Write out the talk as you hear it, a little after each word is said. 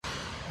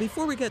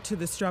Before we get to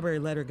the strawberry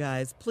letter,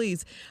 guys,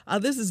 please,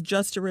 this is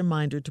just a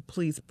reminder to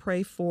please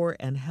pray for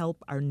and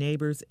help our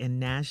neighbors in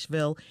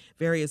Nashville.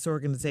 Various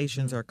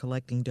organizations are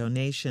collecting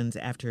donations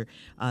after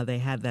they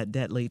had that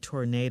deadly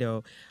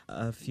tornado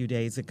a few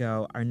days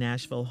ago. Our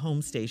Nashville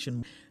home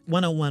station,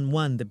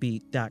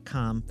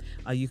 1011thebeat.com.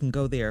 You can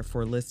go there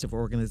for a list of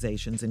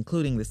organizations,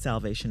 including the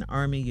Salvation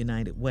Army,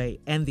 United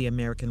Way, and the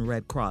American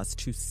Red Cross,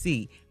 to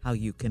see how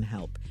you can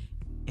help.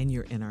 And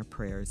you're in our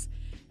prayers,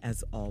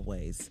 as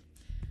always.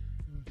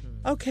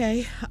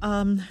 Okay,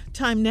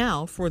 time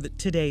now for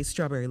today's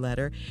Strawberry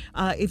Letter.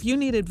 If you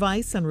need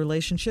advice on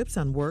relationships,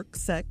 on work,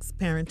 sex,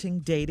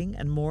 parenting, dating,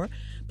 and more,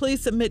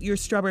 please submit your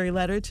Strawberry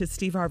Letter to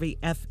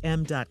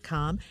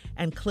steveharveyfm.com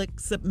and click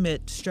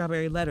Submit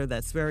Strawberry Letter.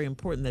 That's very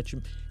important that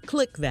you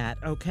click that,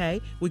 okay?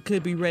 We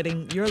could be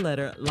reading your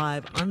letter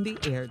live on the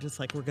air, just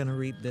like we're going to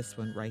read this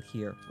one right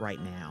here,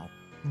 right now.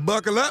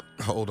 Buckle up.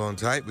 Hold on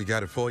tight. We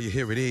got it for you.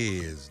 Here it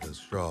is, the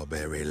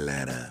Strawberry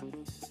Letter.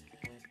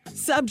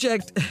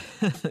 Subject,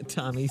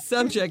 Tommy,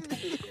 subject,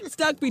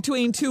 stuck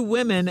between two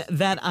women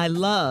that I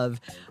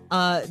love.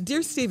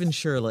 Dear Steve and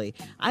Shirley,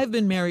 I've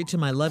been married to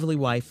my lovely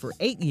wife for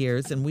 8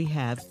 years and we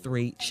have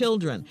 3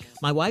 children.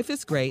 My wife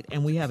is great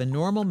and we have a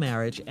normal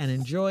marriage and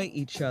enjoy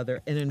each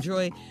other and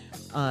enjoy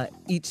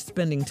each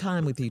spending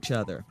time with each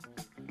other.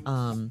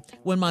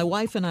 When my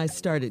wife and I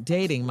started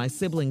dating, my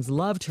siblings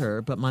loved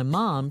her, but my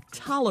mom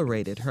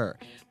tolerated her.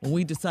 When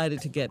we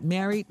decided to get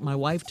married, my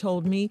wife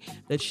told me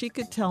that she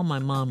could tell my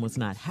mom was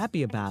not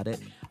happy about it.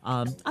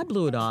 I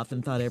blew it off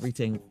and thought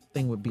everything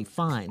would be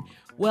fine.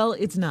 Well,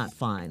 it's not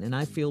fine, and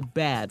I feel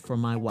bad for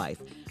my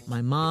wife.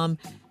 My mom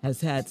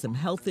has had some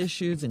health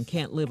issues and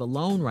can't live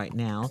alone right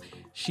now.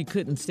 She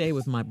couldn't stay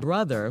with my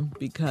brother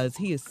because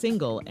he is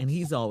single and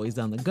he's always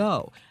on the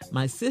go.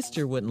 My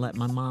sister wouldn't let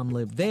my mom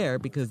live there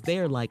because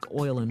they're like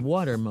oil and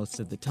water most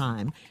of the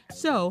time.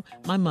 So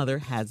my mother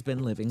has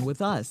been living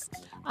with us.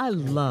 I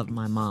love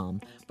my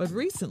mom, but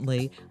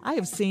recently I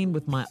have seen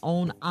with my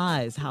own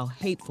eyes how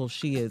hateful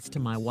she is to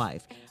my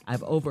wife.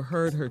 I've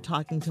overheard her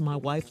talking to my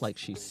wife like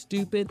she's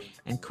stupid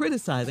and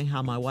criticizing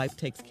how my wife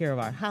takes care of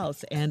our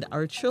house and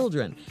our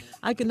children.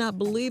 I could not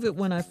believe it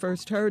when I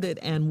first heard it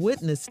and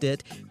witnessed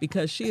it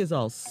because she is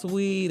all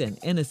sweet and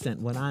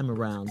innocent when I'm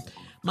around.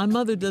 My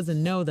mother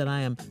doesn't know that I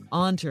am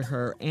onto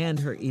her and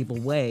her evil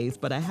ways,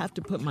 but I have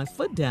to put my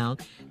foot down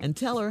and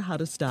tell her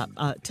to stop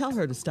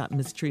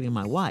mistreating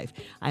my wife.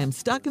 I am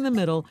stuck in the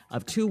middle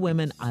of 2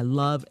 women I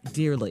love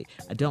dearly.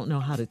 I don't know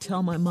how to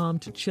tell my mom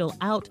to chill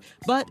out,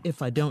 but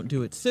if I don't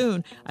do it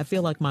soon, I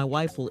feel like my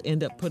wife will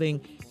end up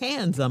putting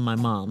hands on my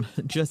mom.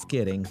 Just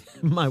kidding.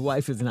 My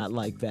wife is not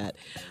like that.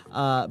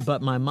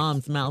 But my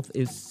mom's mouth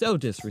is so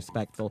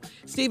disrespectful.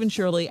 Steve and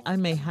Shirley, I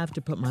may have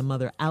to put my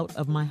mother out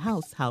of my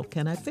house. How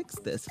can I fix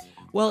this?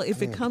 Well,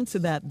 if it comes to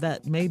that,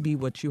 that may be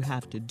what you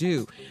have to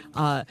do.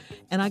 And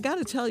I got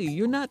to tell you,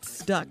 you're not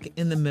stuck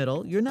in the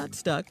middle. You're not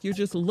stuck. You're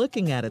just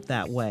looking at it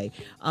that way.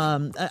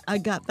 I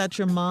got that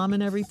your mom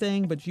and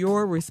everything, but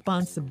your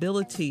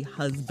responsibility,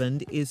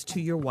 husband, is to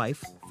your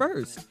wife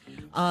first.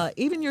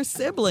 Even your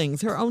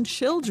siblings, her own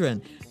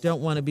children,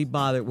 don't want to be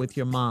bothered with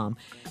your mom.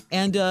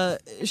 And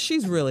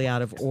she's really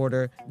out of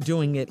order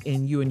doing it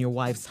in you and your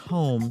wife's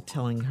home,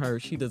 telling her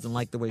she doesn't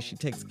like the way she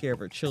takes care of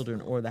her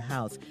children or the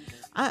house.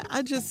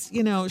 I just,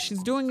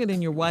 she's doing it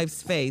in your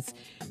wife's face,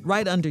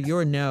 right under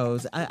your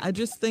nose. I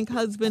just think,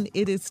 husband,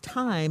 it is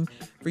time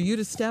for you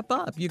to step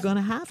up. You're going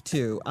to have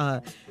to.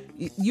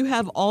 You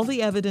have all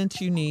the evidence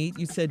you need.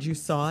 You said you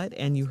saw it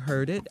and you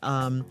heard it.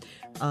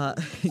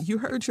 You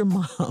heard your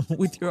mom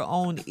with your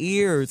own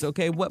ears.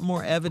 Okay, what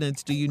more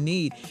evidence do you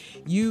need?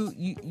 You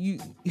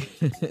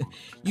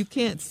you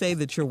can't say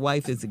that your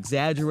wife is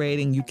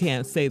exaggerating. You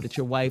can't say that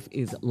your wife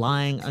is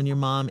lying on your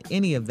mom.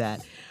 Any of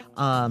that.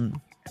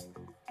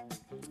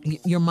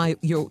 Your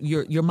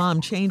mom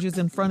changes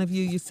in front of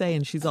you, you say,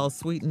 and she's all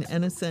sweet and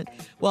innocent.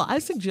 Well, I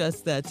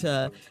suggest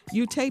that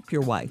you tape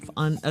your wife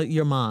on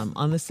your mom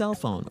on the cell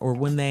phone or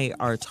when they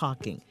are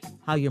talking,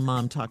 how your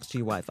mom talks to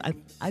your wife.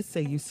 I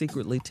say you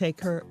secretly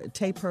tape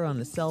her on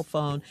the cell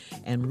phone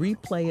and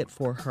replay it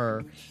for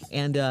her.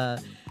 And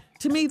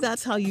to me,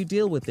 that's how you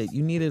deal with it.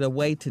 You needed a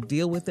way to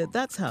deal with it.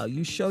 That's how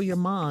you show your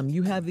mom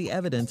you have the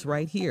evidence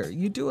right here.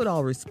 You do it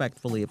all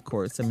respectfully, of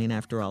course. I mean,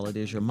 after all, it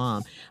is your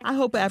mom. I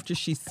hope after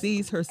she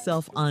sees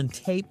herself on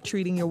tape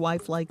treating your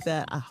wife like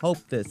that, I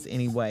hope this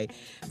anyway,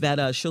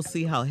 that she'll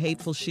see how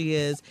hateful she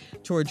is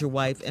towards your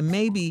wife. And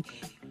maybe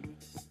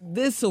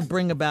this will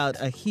bring about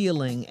a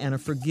healing and a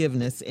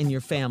forgiveness in your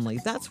family.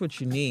 That's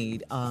what you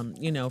need,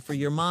 for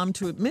your mom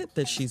to admit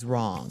that she's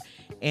wrong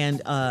and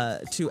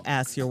to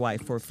ask your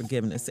wife for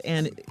forgiveness.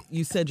 And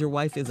you said your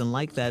wife isn't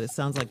like that. It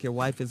sounds like your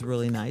wife is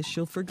really nice.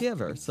 She'll forgive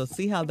her. So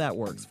see how that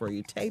works for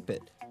you. Tape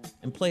it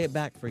and play it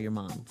back for your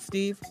mom.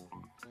 Steve?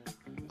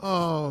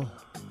 I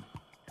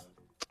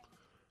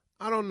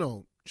don't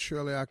know,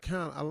 Shirley.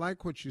 I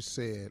like what you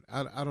said.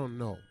 I don't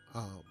know.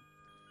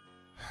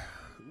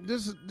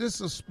 This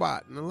is a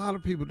spot, and a lot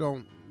of people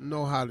don't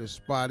know how this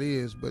spot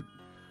is, but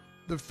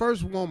the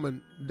first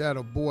woman that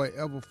a boy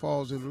ever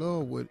falls in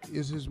love with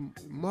is his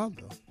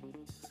mother.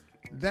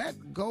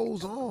 that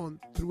goes on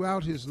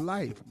throughout his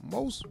life.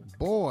 Most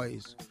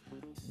boys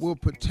will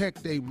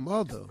protect their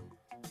mother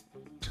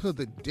to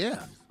the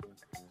death.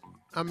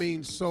 I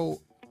mean,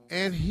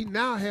 and he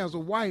now has a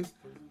wife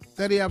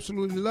that he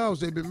absolutely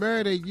loves. They've been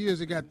married 8 years.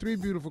 They got 3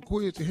 beautiful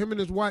kids. Him and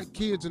his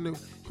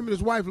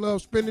wife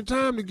love spending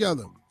time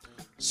together.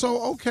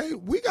 So, okay,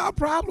 we got a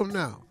problem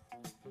now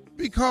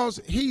because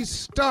he's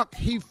stuck,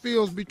 he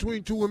feels,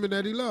 between 2 women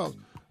that he loves.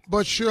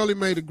 But Shirley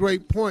made a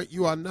great point.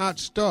 You are not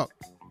stuck.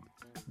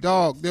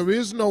 Dog, there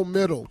is no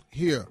middle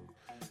here.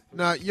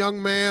 Now,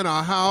 young man,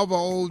 or however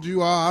old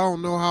you are, I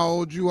don't know how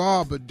old you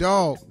are, but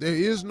dog, there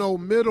is no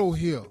middle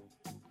here.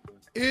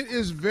 It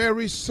is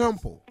very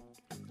simple.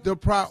 The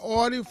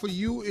priority for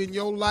you in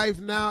your life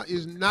now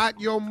is not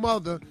your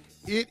mother,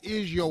 it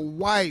is your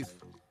wife.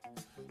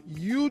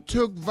 You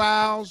took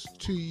vows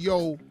to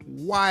your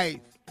wife.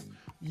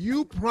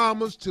 You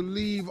promised to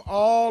leave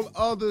all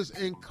others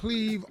and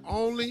cleave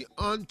only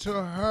unto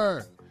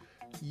her.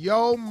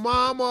 Your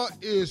mama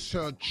is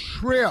a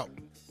trip.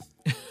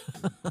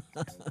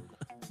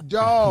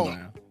 Dog,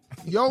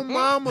 your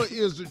mama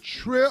is a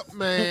trip,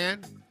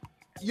 man.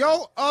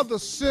 Your other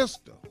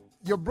sister,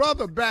 your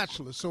brother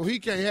bachelor, so he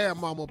can't have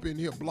mama up in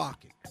here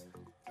blocking.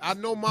 I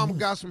know mama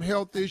got some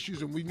health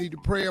issues and we need to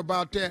pray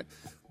about that,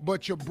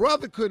 but your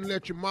brother couldn't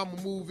let your mama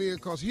move in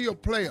because he a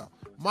player.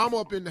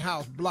 Mama up in the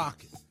house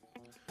blocking.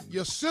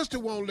 Your sister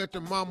won't let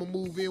the mama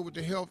move in with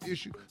the health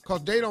issue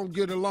because they don't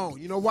get along.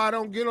 You know why they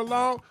don't get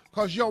along?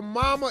 Because your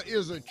mama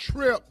is a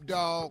trip,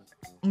 dog.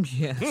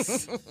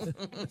 Yes. All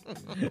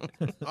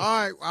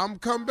right, I'm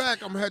come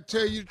back. I'm going to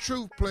tell you the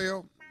truth,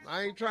 player.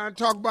 I ain't trying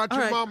to talk about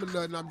your mama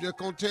nothing. I'm just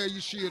going to tell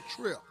you she a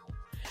trip.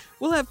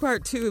 We'll have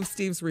part 2 of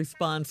Steve's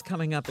response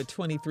coming up at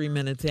 23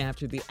 minutes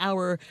after the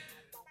hour.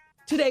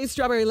 Today's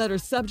Strawberry Letter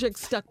subject,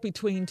 stuck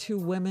between 2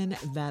 women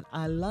that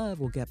I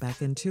love. We'll get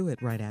back into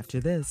it right after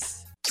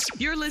this.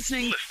 You're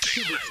listening to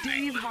the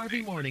Steve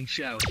Harvey Morning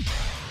Show.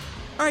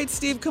 All right,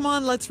 Steve, come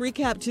on. Let's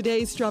recap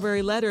today's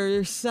Strawberry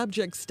Letter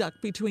subject, stuck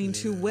between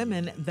 2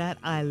 women that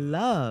I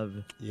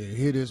love. Yeah,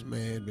 here this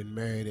man been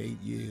married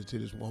 8 years to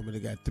this woman. They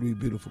got 3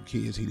 beautiful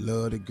kids. He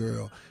loved the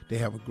girl. They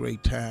have a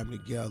great time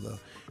together.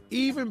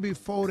 Even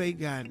before they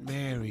got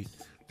married,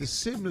 the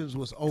siblings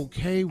was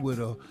okay with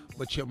her,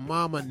 but your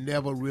mama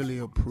never really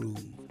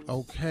approved,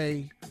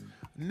 okay?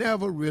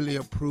 Never really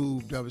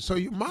approved of it. So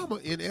your mama,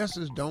 in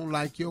essence, don't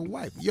like your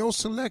wife, your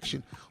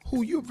selection,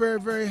 who you're very,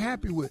 very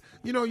happy with.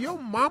 You know, your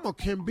mama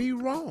can be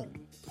wrong.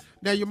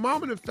 Now, your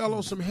mama done fell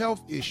on some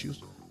health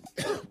issues.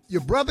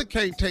 Your brother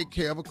can't take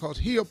care of her because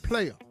he a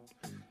player.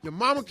 Your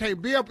mama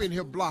can't be up in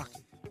here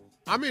blocking.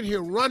 I'm in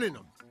here running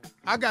them.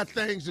 I got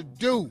things to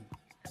do.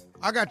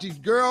 I got these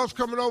girls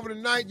coming over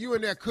tonight. You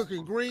in there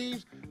cooking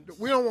greens.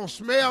 We don't want to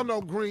smell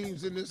no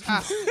greens in this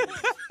house.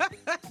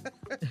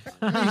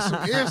 Need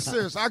some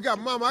incense. I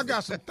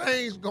got some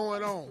things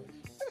going on.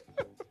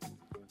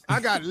 I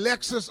got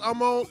Lexus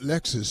I'm on.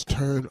 Lexus,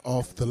 turn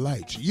off the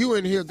lights. You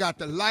in here got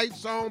the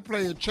lights on,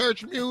 playing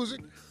church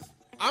music.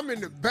 I'm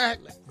in the back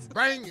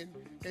banging,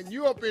 and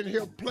you up in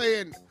here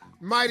playing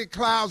Mighty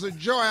Clouds of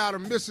Joy out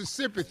of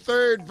Mississippi,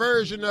 3rd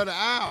version of the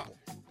album.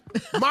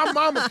 My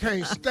mama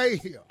can't stay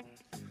here.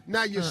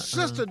 Now, your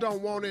sister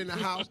don't want in the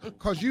house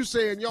because you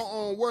say in your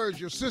own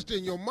words, your sister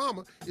and your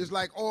mama is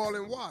like oil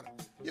and water.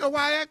 You know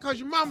why that? Because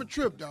your mama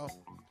tripped, dog.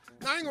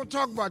 Now, I ain't going to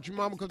talk about your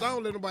mama because I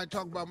don't let nobody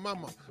talk about my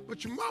mama.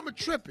 But your mama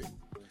tripping.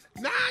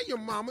 Now your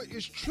mama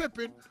is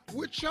tripping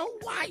with your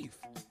wife.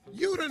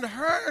 You done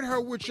heard her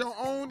with your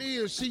own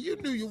ears. See, you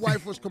knew your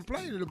wife was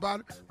complaining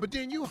about it, but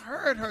then you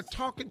heard her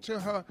talking to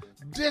her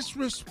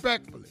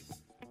disrespectfully.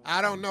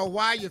 I don't know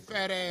why your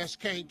fat ass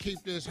can't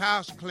keep this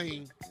house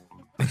clean.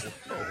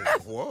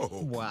 Whoa.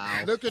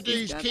 Wow. Look at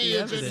these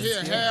kids in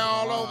here, hair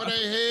all over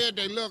their head.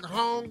 They look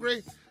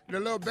hungry. The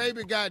little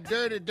baby got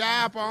dirty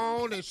diaper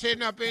on. They're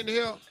sitting up in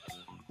here.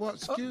 Well,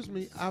 excuse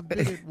me, I've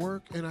been at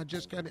work and I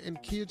just got to,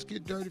 and kids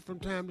get dirty from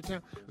time to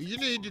time. Well, you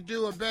need to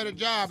do a better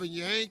job and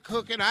you ain't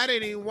cooking. I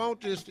didn't even want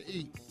this to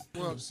eat.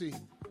 Well, see,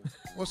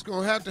 what's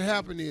going to have to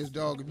happen is,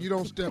 dog, if you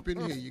don't step in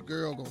here, your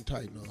girl going to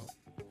tighten up.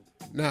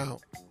 Now,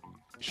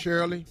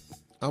 Shirley,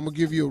 I'm going to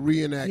give you a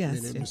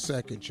reenactment in a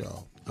second,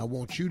 y'all. I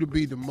want you to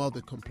be the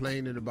mother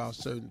complaining about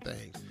certain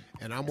things,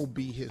 and I'm going to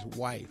be his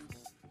wife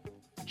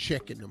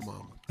checking the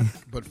mama.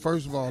 But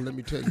first of all, let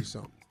me tell you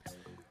something.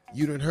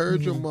 You done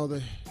heard your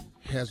mother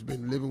has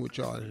been living with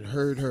y'all and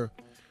heard her,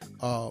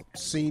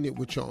 seen it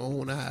with your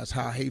own eyes,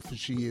 how hateful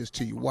she is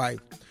to your wife.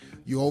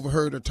 You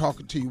overheard her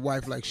talking to your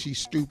wife like she's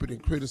stupid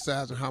and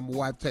criticizing how my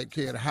wife take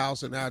care of the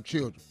house and our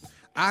children.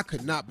 I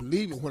could not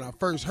believe it when I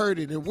first heard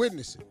it and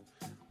witnessed it.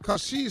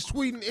 Because she's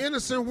sweet and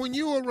innocent when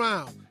you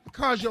around.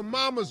 Because your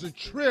mama's a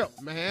trip,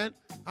 man.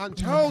 I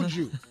told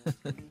you.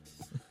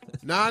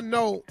 Now I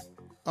know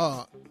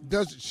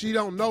she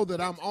don't know that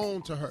I'm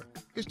on to her.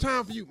 It's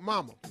time for you,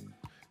 mama.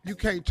 You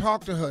can't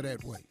talk to her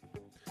that way.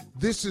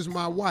 This is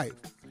my wife.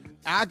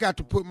 I got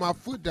to put my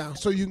foot down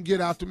so you can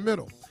get out the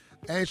middle.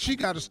 And she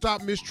got to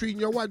stop mistreating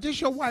your wife.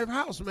 This your wife's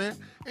house, man.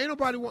 Ain't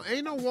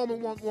no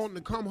woman wanting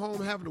to come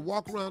home having to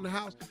walk around the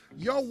house.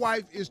 Your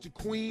wife is the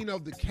queen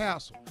of the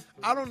castle.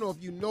 I don't know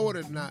if you know it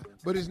or not,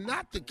 but it's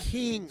not the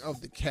king of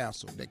the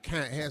castle that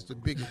has the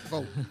biggest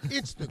vote.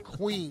 It's the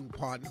queen,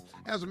 partner.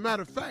 As a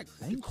matter of fact,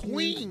 the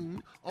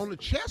queen on the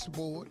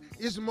chessboard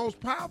is the most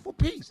powerful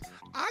piece.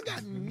 I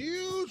got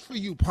news for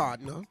you,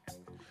 partner.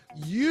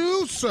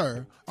 You,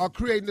 sir, are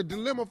creating a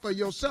dilemma for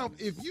yourself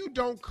if you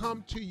don't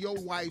come to your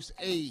wife's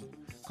aid,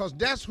 because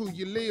that's who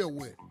you live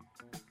with.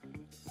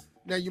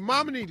 Now, your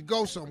mama need to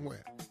go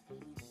somewhere.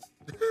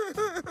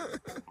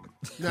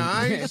 Now,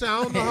 I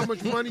don't know how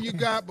much money you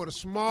got, but a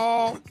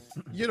small,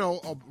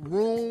 a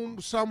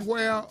room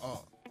somewhere,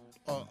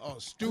 a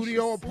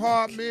studio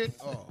apartment,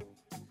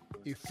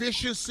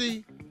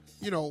 efficiency,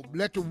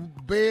 let the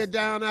bed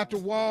down at the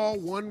wall,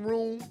 one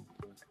room.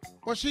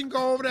 Well, she can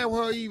go over there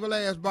with her evil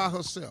ass by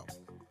herself.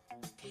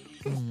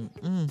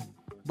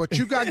 But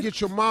you got to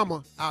get your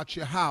mama out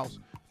your house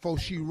before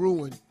she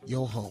ruin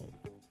your home.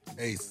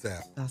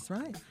 ASAP. That's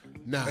right.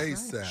 Now,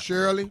 ASAP.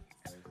 Shirley,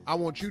 I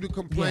want you to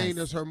complain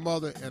as her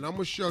mother, and I'm going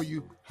to show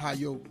you how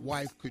your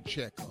wife could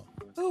check her.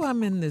 Oh,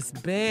 I'm in this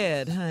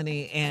bed,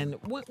 honey. And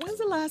when's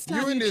the last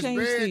time You in you this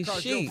changed bed these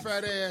because your sheets?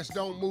 fat ass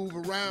don't move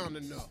around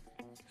enough.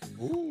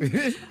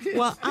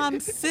 Well, I'm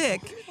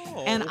sick,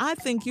 and I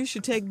think you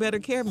should take better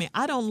care of me.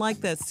 I don't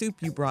like that soup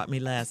you brought me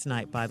last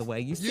night, by the way.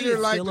 You see You it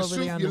didn't like still the over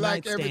there soup, on you the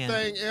like nightstand.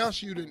 everything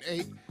else you done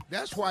ate.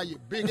 That's why your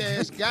big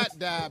ass got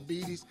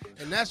diabetes,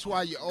 and that's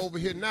why you're over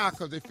here now,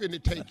 because they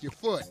finna take your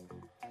foot.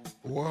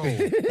 Whoa.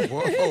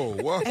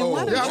 And why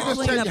don't Yeah, you I'm just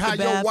clean telling up you how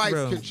the your wife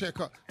bathroom? can check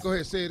her. Go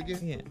ahead, say it again.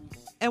 Yeah.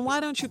 And why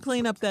don't you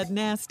clean up that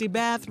nasty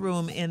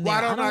bathroom in there?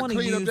 Why don't I wanna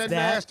clean up use that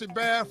nasty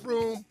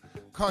bathroom?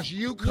 Because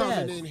you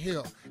coming Yes. in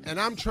here, and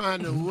I'm trying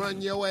to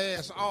run your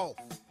ass off.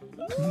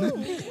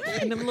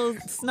 And them little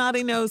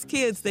snotty-nosed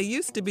kids, they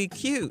used to be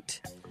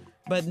cute.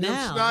 But Them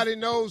now...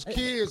 snotty-nosed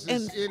kids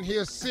is and- in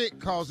here sick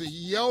because of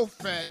your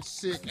fat,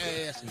 sick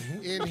ass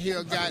in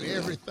here got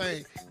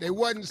everything. They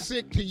wasn't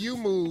sick till you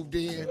moved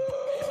in.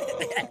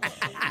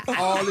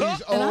 All these And I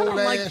don't old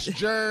like- ass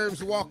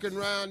germs walking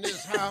around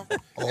this house.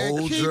 And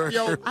Old keep germs.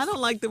 your I don't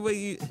like the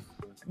way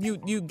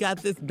you got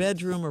this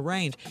bedroom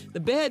arranged. The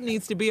bed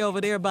needs to be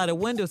over there by the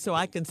window so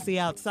I can see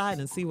outside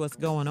and see what's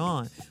going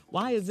on.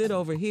 Why is it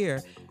over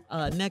here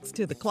next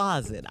to the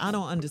closet? I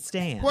don't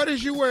understand. What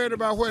is you worried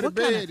about where the What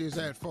kinda- bed is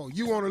at for?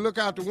 You want to look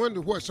out the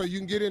window, what, so you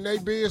can get in their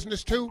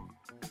business too?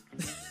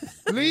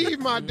 Leave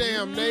my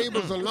damn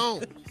neighbors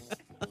alone.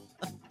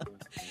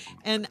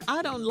 And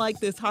I don't like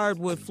this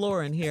hardwood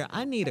floor in here.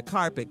 I need a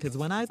carpet because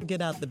when I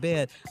get out the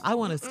bed, I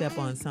want to step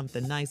on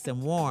something nice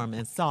and warm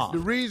and soft. The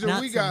reason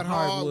not we some got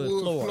hardwood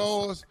floors.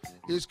 floors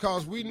is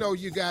because we know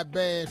you got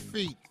bad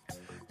feet.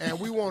 And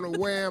we want to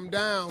wear them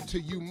down till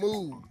you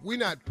move. We're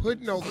not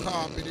putting no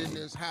carpet in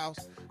this house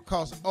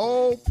because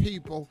old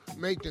people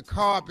make the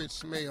carpet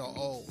smell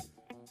old.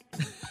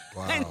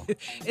 Wow.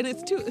 And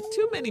it's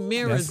too many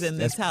mirrors That's- in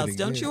this that's house. pretty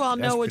Don't good. you all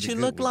know That's what pretty you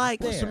good look one.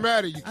 like? What's the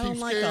matter? You I don't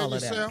keep like scaring all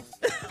of that. yourself?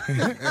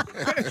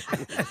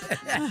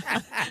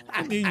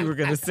 I knew you were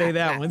going to say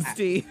that one,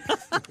 Steve.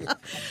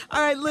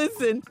 All right,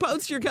 listen,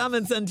 post your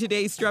comments on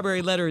today's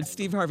Strawberry Letter at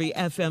Steve Harvey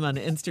FM on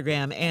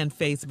Instagram and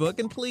Facebook.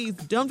 And please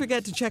don't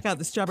forget to check out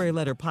the Strawberry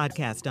Letter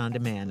podcast on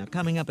demand. Now,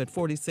 coming up at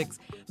 46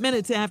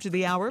 minutes after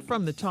the hour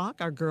from The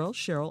Talk, our girl,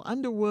 Cheryl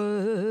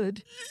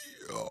Underwood.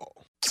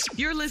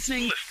 You're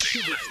listening to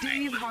the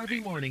Steve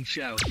Harvey Morning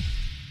Show.